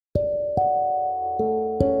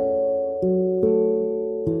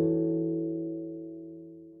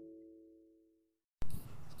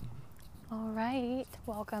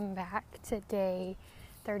welcome back to day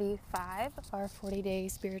 35 of our 40-day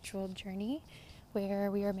spiritual journey, where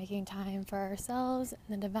we are making time for ourselves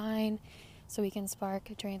and the divine so we can spark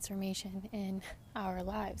a transformation in our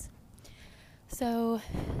lives. So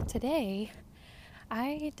today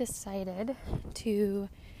I decided to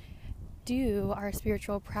do our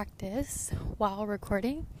spiritual practice while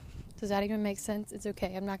recording. Does that even make sense? It's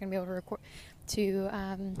okay. I'm not going to be able to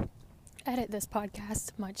edit this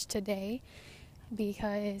podcast much today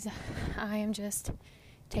because I am just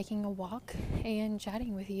taking a walk and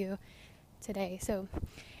chatting with you today. So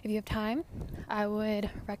if you have time, I would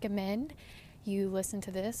recommend you listen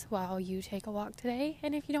to this while you take a walk today.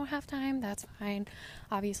 And if you don't have time, that's fine.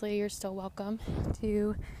 Obviously, you're still welcome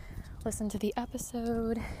to listen to the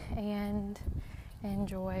episode and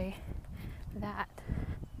enjoy that.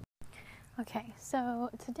 Okay, so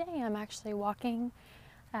today I'm actually walking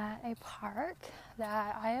at a park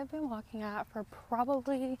that I have been walking at for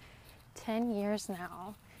probably 10 years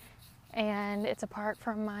now, and it's a park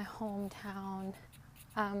from my hometown.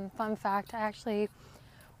 Fun fact, I actually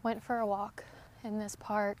went for a walk in this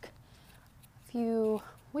park a few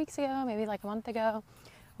weeks ago, maybe like a month ago,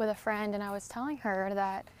 with a friend, and I was telling her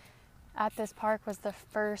that at this park was the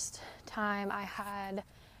first time I had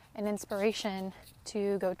an inspiration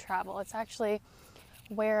to go travel. It's actually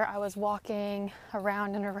where I was walking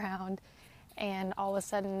around and around, and all of a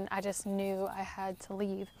sudden I just knew I had to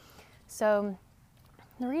leave. So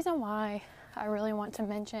the reason why I really want to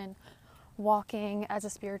mention walking as a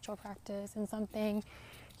spiritual practice and something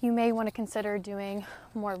you may want to consider doing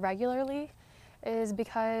more regularly is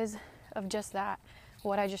because of just that,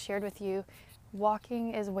 what I just shared with you.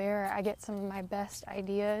 Walking is where I get some of my best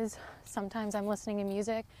ideas. Sometimes I'm listening to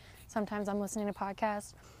music, sometimes I'm listening to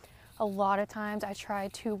podcasts. A lot of times I try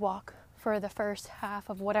to walk for the first half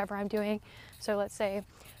of whatever I'm doing. So let's say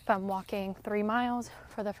if I'm walking 3 miles,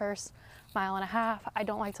 for the first mile and a half, I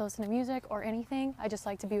don't like to listen to music or anything. I just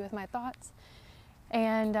like to be with my thoughts.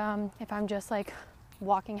 And if I'm just like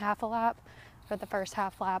walking half a lap, for the first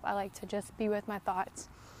half lap, I like to just be with my thoughts.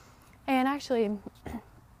 And actually,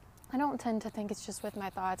 I don't tend to think it's just with my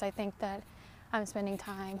thoughts. I think that I'm spending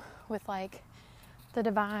time with like the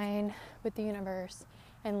divine, with the universe,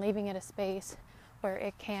 and leaving it a space where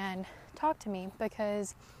it can talk to me,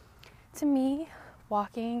 because to me,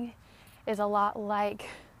 walking is a lot like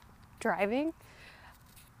driving.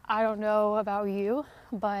 I don't know about you,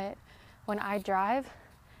 but when I drive,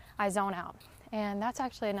 I zone out. And that's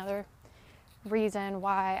actually another reason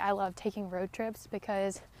why I love taking road trips,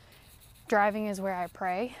 because driving is where I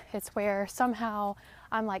pray. It's where somehow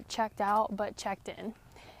I'm like checked out but checked in.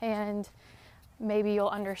 And maybe you'll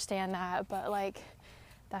understand that, but like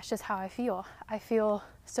that's just how I feel. I feel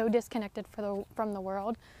so disconnected from the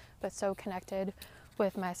world, but so connected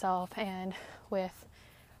with myself and with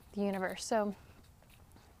the universe. So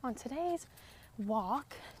on today's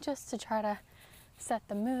walk, just to try to set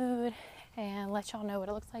the mood and let y'all know what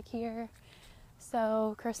it looks like here.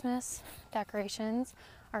 So Christmas decorations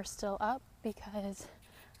are still up because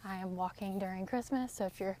I am walking during Christmas. So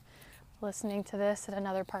if you're listening to this at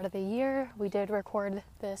another part of the year, we did record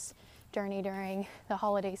this journey during the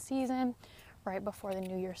holiday season, right before the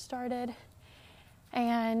new year started.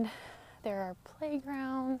 And there are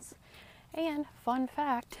playgrounds, and fun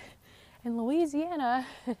fact, in Louisiana,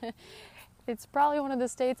 it's probably one of the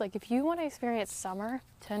states, like if you want to experience summer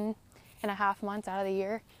 10 and a half months out of the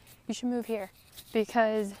year, you should move here,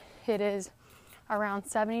 because it is around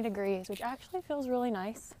 70 degrees, which actually feels really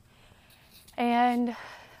nice.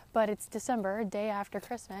 But it's December, day after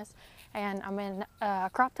Christmas, and I'm in a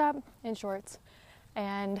crop top and shorts.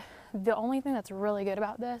 And the only thing that's really good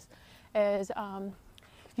about this is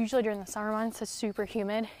usually during the summer months it's super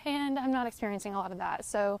humid, and I'm not experiencing a lot of that.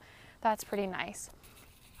 So that's pretty nice.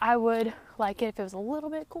 I would like it if it was a little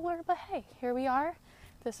bit cooler, but hey, here we are.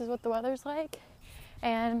 This is what the weather's like,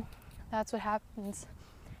 and that's what happens.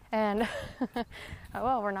 And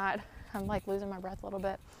I'm like losing my breath a little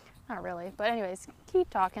bit. Not really, but anyways, keep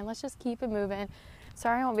talking. Let's just keep it moving.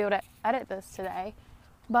 Sorry I won't be able to edit this today.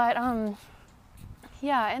 But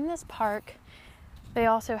yeah, in this park, they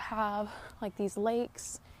also have like these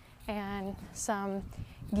lakes and some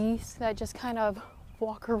geese that just kind of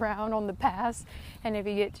walk around on the paths. And if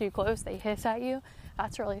you get too close, they hiss at you.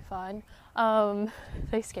 That's really fun.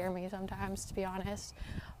 They scare me sometimes, to be honest.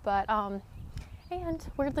 But, and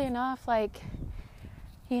weirdly enough, like,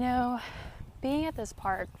 you know, being at this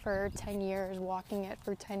park for 10 years, walking it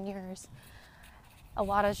for 10 years, a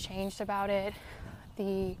lot has changed about it.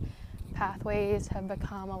 The pathways have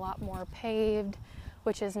become a lot more paved,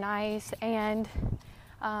 which is nice, and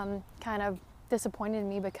kind of disappointed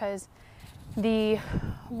me because the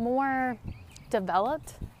more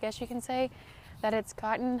developed, I guess you can say, that it's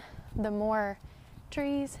gotten, the more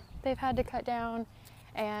trees they've had to cut down.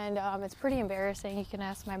 And it's pretty embarrassing. You can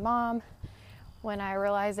ask my mom. When I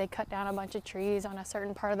realized they cut down a bunch of trees on a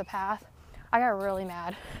certain part of the path, I got really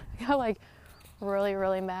mad. I got like really,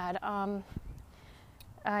 really mad.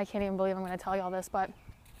 I can't even believe I'm going to tell you all this, but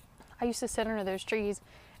I used to sit under those trees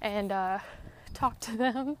and talk to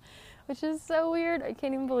them, which is so weird. I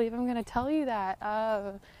can't even believe I'm going to tell you that.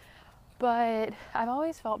 But I've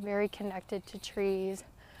always felt very connected to trees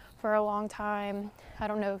for a long time. I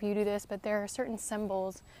don't know if you do this, but there are certain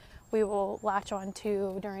symbols we will latch on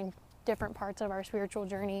to during different parts of our spiritual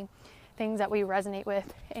journey, things that we resonate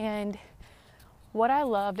with. And what I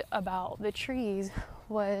loved about the trees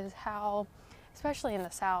was how, especially in the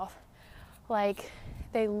South, like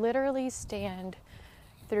they literally stand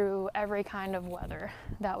through every kind of weather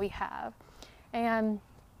that we have. And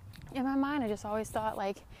in my mind, I just always thought,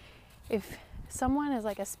 like, if someone is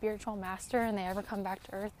like a spiritual master and they ever come back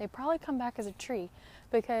to earth, they probably come back as a tree,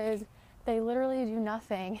 because they literally do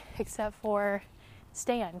nothing except for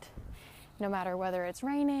stand, no matter whether it's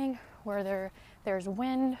raining, whether there's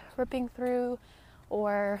wind ripping through,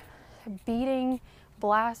 or beating,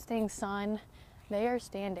 blasting sun, they are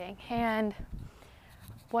standing. And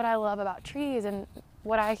what I love about trees, and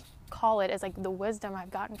what I call it is like the wisdom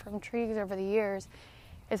I've gotten from trees over the years,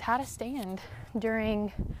 is how to stand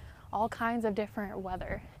during all kinds of different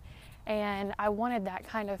weather. And I wanted that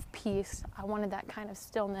kind of peace. I wanted that kind of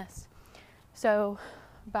stillness. So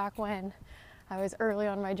back when I was early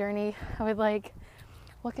on my journey, I would like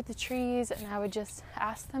look at the trees and I would just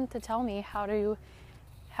ask them to tell me how to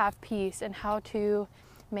have peace and how to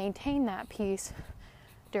maintain that peace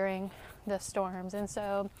during the storms. And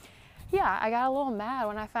so, yeah, I got a little mad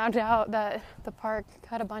when I found out that the park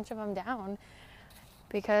cut a bunch of them down,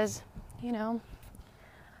 because, you know,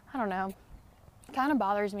 I don't know, it kind of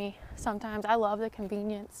bothers me sometimes. I love the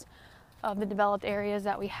convenience of the developed areas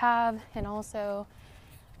that we have, and also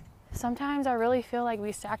sometimes I really feel like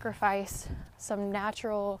we sacrifice some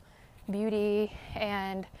natural beauty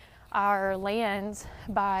and our lands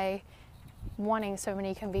by wanting so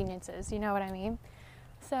many conveniences, you know what I mean?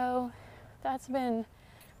 So that's been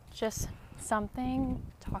just something,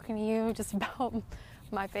 talking to you just about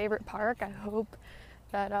my favorite park. I hope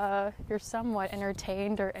that you're somewhat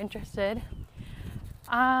entertained or interested.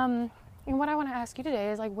 And what I want to ask you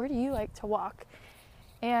today is, like, where do you like to walk?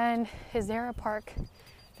 And is there a park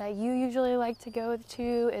that you usually like to go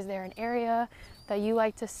to? Is there an area that you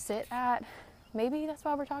like to sit at? Maybe that's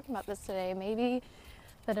why we're talking about this today. Maybe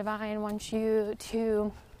the divine wants you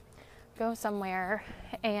to go somewhere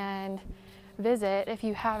and visit if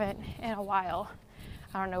you haven't in a while.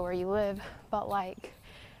 I don't know where you live, but like,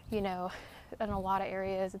 you know, in a lot of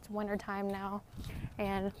areas it's winter time now,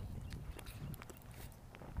 and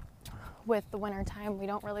with the winter time we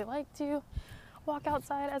don't really like to walk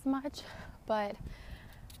outside as much. But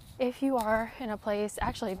if you are in a place,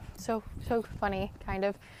 actually so funny, kind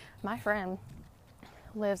of, my friend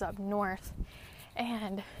lives up north,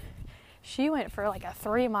 and she went for like a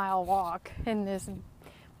 3-mile walk in this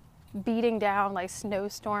beating down like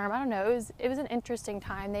snowstorm. I don't know, it was an interesting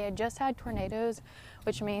time. They had just had tornadoes,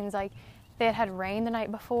 which means like they had had rain the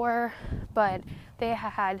night before, but they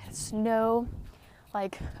had snow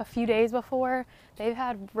like a few days before. They've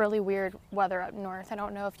had really weird weather up north. I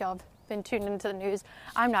don't know if y'all have been tuned into the news.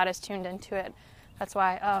 I'm not as tuned into it. That's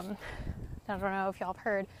why I don't know if y'all have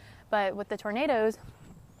heard. But with the tornadoes,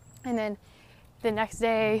 and then the next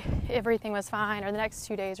day everything was fine, or the next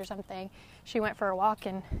 2 days or something, she went for a walk,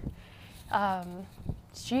 and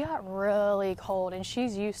she got really cold, and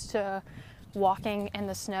she's used to walking in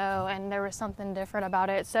the snow, and there was something different about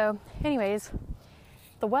it. So anyways,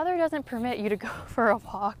 the weather doesn't permit you to go for a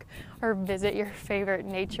walk or visit your favorite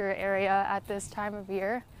nature area at this time of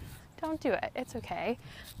year. Don't do it. It's okay.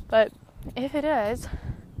 But if it is,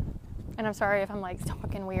 and I'm sorry if I'm like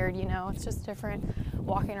talking weird, you know, it's just different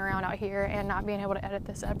walking around out here and not being able to edit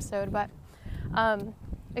this episode. But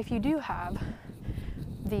if you do have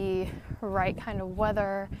the right kind of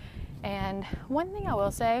weather, and one thing I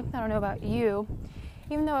will say, I don't know about you,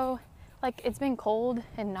 even though like it's been cold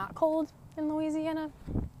and not cold in Louisiana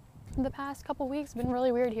the past couple weeks, been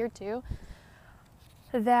really weird here too,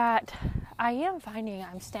 that I am finding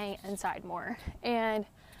I'm staying inside more, and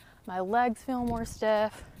my legs feel more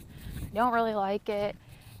stiff. I don't really like it.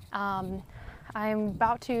 I'm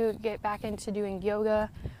about to get back into doing yoga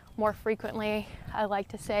more frequently. I like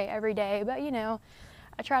to say every day, but you know,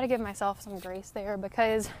 I try to give myself some grace there,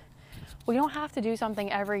 because we don't have to do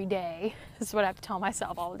something every day. This is what I have to tell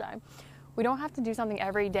myself all the time. We don't have to do something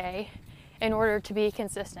every day in order to be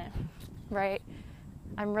consistent, right?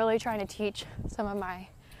 I'm really trying to teach some of my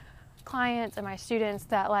clients and my students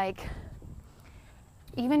that like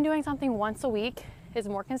even doing something once a week is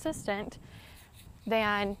more consistent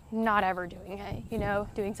than not ever doing it. You know,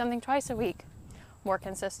 doing something twice a week, more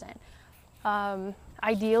consistent.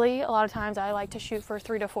 Ideally, a lot of times I like to shoot for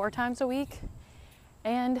 3 to 4 times a week.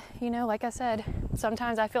 And, you know, like I said,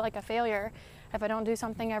 sometimes I feel like a failure if I don't do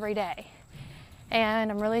something every day.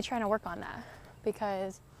 And I'm really trying to work on that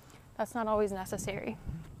because that's not always necessary.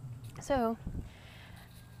 So,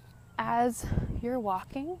 as you're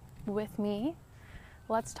walking with me,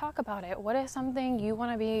 let's talk about it. What is something you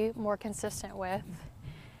want to be more consistent with?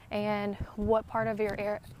 And what part of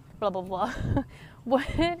your what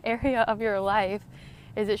area of your life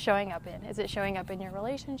is it showing up in? Is it showing up in your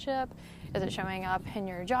relationship? Is it showing up in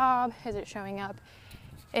your job? Is it showing up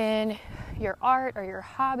in your art or your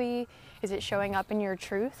hobby? Is it showing up in your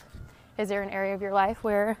truth? Is there an area of your life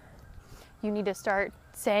where you need to start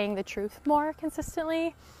saying the truth more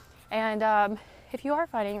consistently? And if you are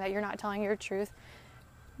finding that you're not telling your truth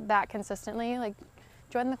that consistently, like,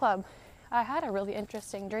 join the club. I had a really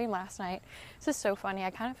interesting dream last night. This is so funny.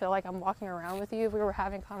 I kind of feel like I'm walking around with you. If we were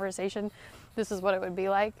having a conversation, this is what it would be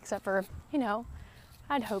like, except for, you know,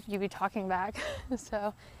 I'd hope you'd be talking back.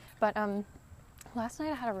 But last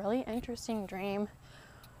night I had a really interesting dream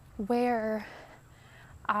where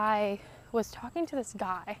I was talking to this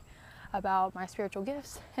guy about my spiritual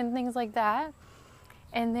gifts and things like that.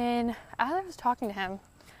 And then as I was talking to him,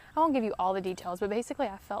 I won't give you all the details, but basically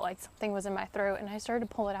I felt like something was in my throat and I started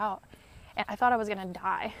to pull it out. And I thought I was going to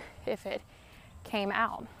die if it came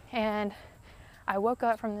out. And I woke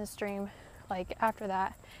up from this dream like after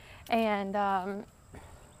that. And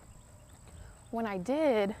when I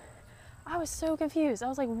did, I was so confused. I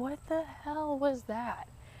was like, what the hell was that?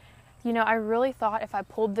 You know, I really thought if I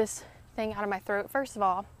pulled this thing out of my throat, first of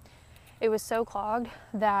all, it was so clogged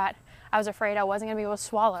that I was afraid I wasn't going to be able to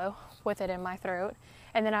swallow with it in my throat.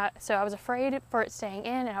 And then so I was afraid for it staying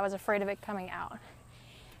in, and I was afraid of it coming out.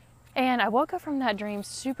 And I woke up from that dream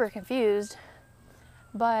super confused,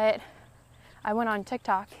 but I went on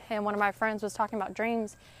TikTok and one of my friends was talking about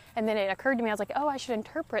dreams, and then it occurred to me, I was like, oh, I should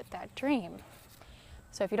interpret that dream.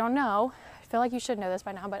 So if you don't know, I feel like you should know this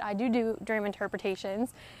by now, but I do dream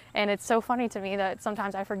interpretations, and it's so funny to me that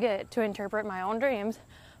sometimes I forget to interpret my own dreams,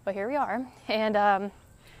 but here we are. And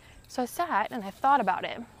so I sat and I thought about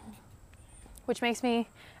it, which makes me,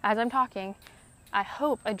 as I'm talking, I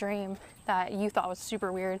hope a dream that you thought was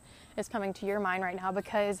super weird is coming to your mind right now,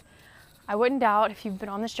 because I wouldn't doubt, if you've been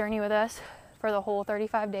on this journey with us for the whole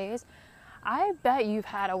 35 days, I bet you've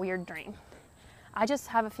had a weird dream. I just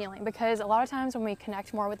have a feeling, because a lot of times when we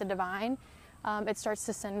connect more with the divine, it starts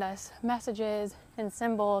to send us messages and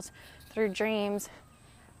symbols through dreams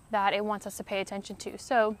that it wants us to pay attention to.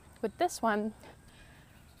 So with this one,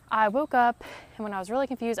 I woke up, and when I was really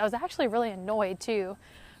confused, I was actually really annoyed too,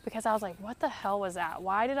 because I was like, what the hell was that?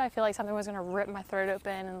 Why did I feel like something was going to rip my throat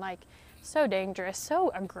open, and like so dangerous,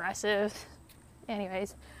 so aggressive?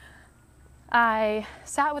 Anyways, I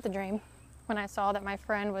sat with the dream when I saw that my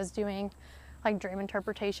friend was doing like dream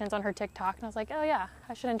interpretations on her TikTok, and I was like, oh yeah,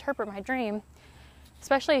 I should interpret my dream,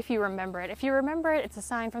 especially if you remember it. If you remember it, it's a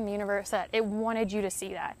sign from the universe that it wanted you to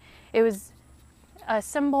see that. It was a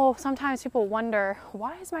symbol. Sometimes people wonder,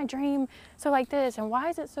 why is my dream so like this, and why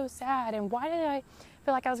is it so sad, and why did I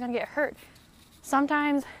feel like I was going to get hurt?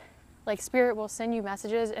 Sometimes like spirit will send you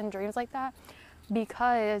messages in dreams like that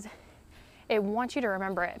because it wants you to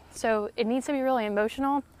remember it. So it needs to be really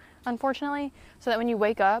emotional, unfortunately, so that when you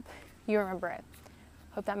wake up, you remember it.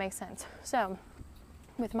 Hope that makes sense. So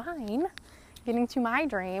with mine, getting to my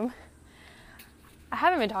dream, I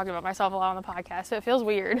haven't been talking about myself a lot on the podcast, so it feels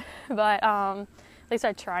weird, but at least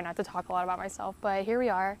I try not to talk a lot about myself, but here we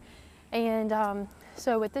are. And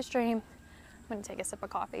so with this dream, I'm going to take a sip of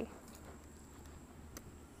coffee.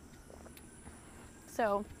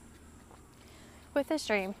 So with this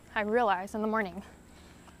dream, I realized in the morning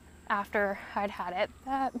after I'd had it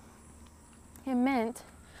that it meant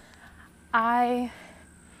I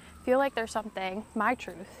feel like there's something, my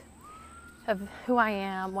truth of who I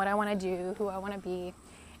am, what I want to do, who I want to be,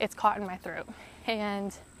 it's caught in my throat,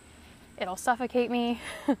 and it'll suffocate me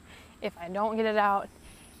if I don't get it out,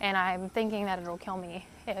 and I'm thinking that it'll kill me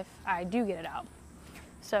if I do get it out.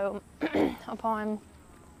 So upon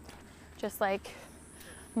just like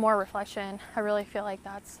more reflection, I really feel like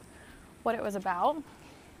that's what it was about.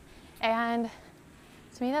 And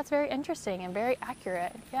to me, that's very interesting and very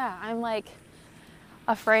accurate. Yeah, I'm like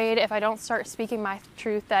afraid if I don't start speaking my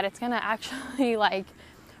truth that it's gonna actually like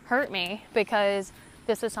hurt me, because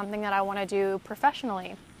this is something that I want to do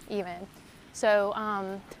professionally even. So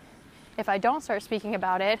if I don't start speaking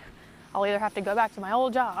about it, I'll either have to go back to my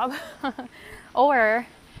old job or,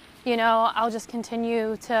 I'll just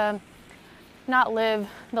continue to not live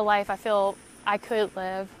the life I feel I could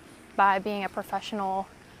live by being a professional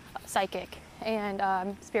psychic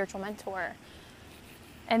and spiritual mentor.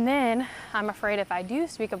 And then I'm afraid if I do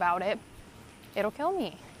speak about it, it'll kill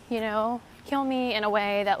me, kill me in a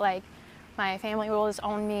way that like my family will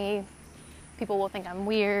disown me. People will think I'm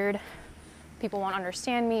weird. People won't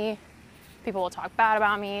understand me. People will talk bad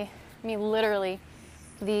about me. I mean, literally,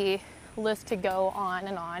 the list could go on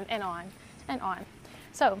and on and on and on.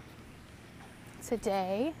 So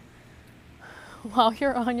today, while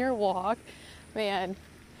you're on your walk, man,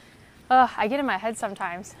 I get in my head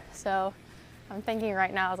sometimes. So I'm thinking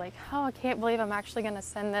right now, I was like, oh, I can't believe I'm actually going to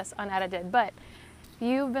send this unedited. But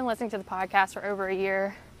you've been listening to the podcast for over a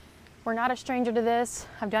year. We're not a stranger to this.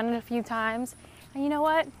 I've done it a few times. And you know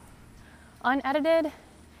what? Unedited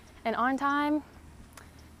and on time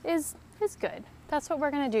is good. That's what we're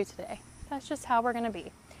going to do today. That's just how we're going to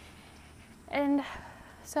be. And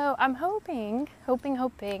so I'm hoping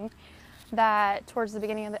that towards the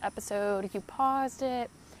beginning of the episode, you paused it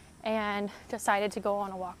and decided to go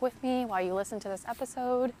on a walk with me while you listen to this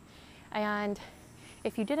episode. And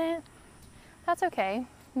if you didn't, that's okay.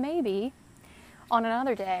 Maybe on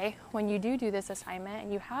another day when you do this assignment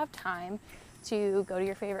and you have time to go to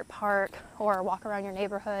your favorite park or walk around your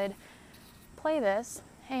neighborhood, play this,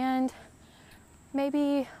 and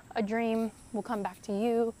maybe a dream will come back to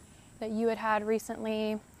you that you had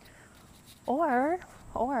recently, or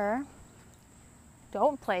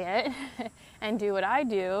don't play it and do what I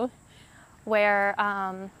do, where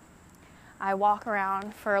I walk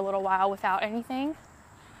around for a little while without anything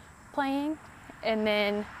playing, and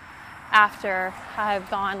then after I've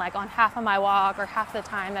gone like on half of my walk or half the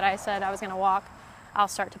time that I said I was going to walk, I'll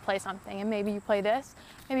start to play something. And maybe you play this,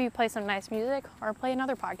 maybe you play some nice music or play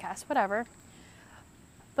another podcast, whatever.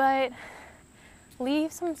 But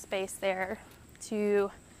leave some space there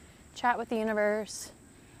to chat with the universe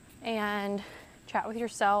and chat with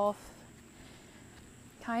yourself.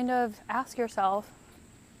 Kind of ask yourself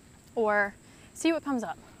or see what comes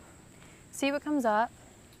up. See what comes up.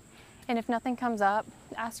 And if nothing comes up,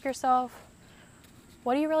 ask yourself,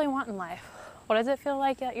 what do you really want in life? What does it feel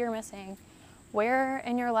like that you're missing? Where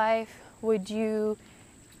in your life are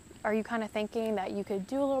you kind of thinking that you could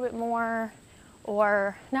do a little bit more,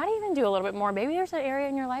 or not even do a little bit more? Maybe there's an area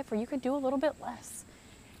in your life where you could do a little bit less.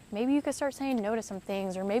 Maybe you could start saying no to some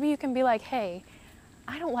things, or maybe you can be like, hey,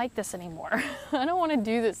 I don't like this anymore. I don't want to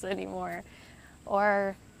do this anymore.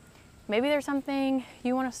 Or maybe there's something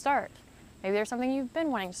you want to start. Maybe there's something you've been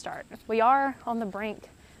wanting to start. We are on the brink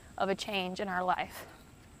of a change in our life,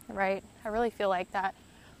 right? I really feel like that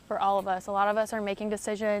for all of us. A lot of us are making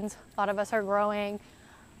decisions. A lot of us are growing.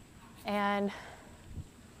 And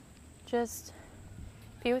just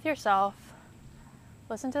be with yourself.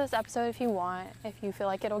 Listen to this episode if you want, if you feel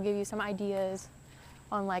like it'll give you some ideas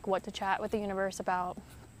on like what to chat with the universe about.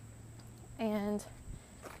 And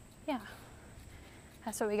yeah,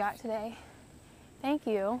 that's what we got today. Thank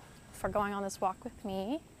you for going on this walk with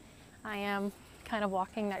me. I am kind of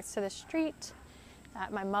walking next to the street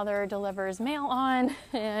that my mother delivers mail on,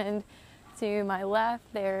 and to my left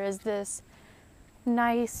there is this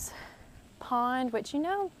nice pond, which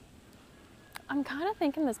I'm kind of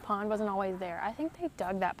thinking this pond wasn't always there. I think they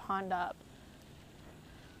dug that pond up.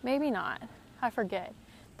 Maybe not. I forget.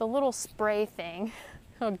 The little spray thing,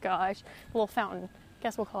 oh gosh, the little fountain,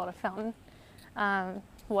 guess we'll call it a fountain,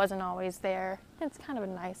 wasn't always there. It's kind of a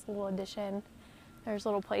nice little addition. There's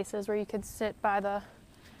little places where you could sit by the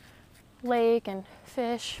lake and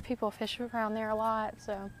fish. People fish around there a lot.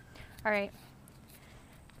 So, all right.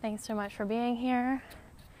 Thanks so much for being here.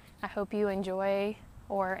 I hope you enjoyed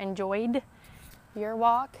your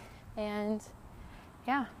walk. And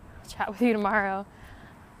yeah, chat with you tomorrow.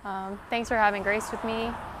 Thanks for having grace with me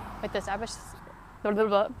with this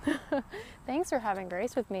episode. Thanks for having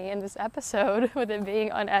grace with me in this episode with it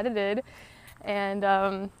being unedited.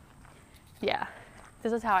 And yeah,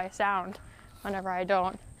 this is how I sound whenever I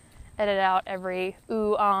don't edit out every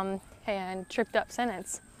ooh, and tripped up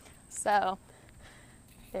sentence. So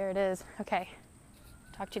there it is. Okay,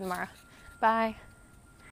 talk to you tomorrow. Bye.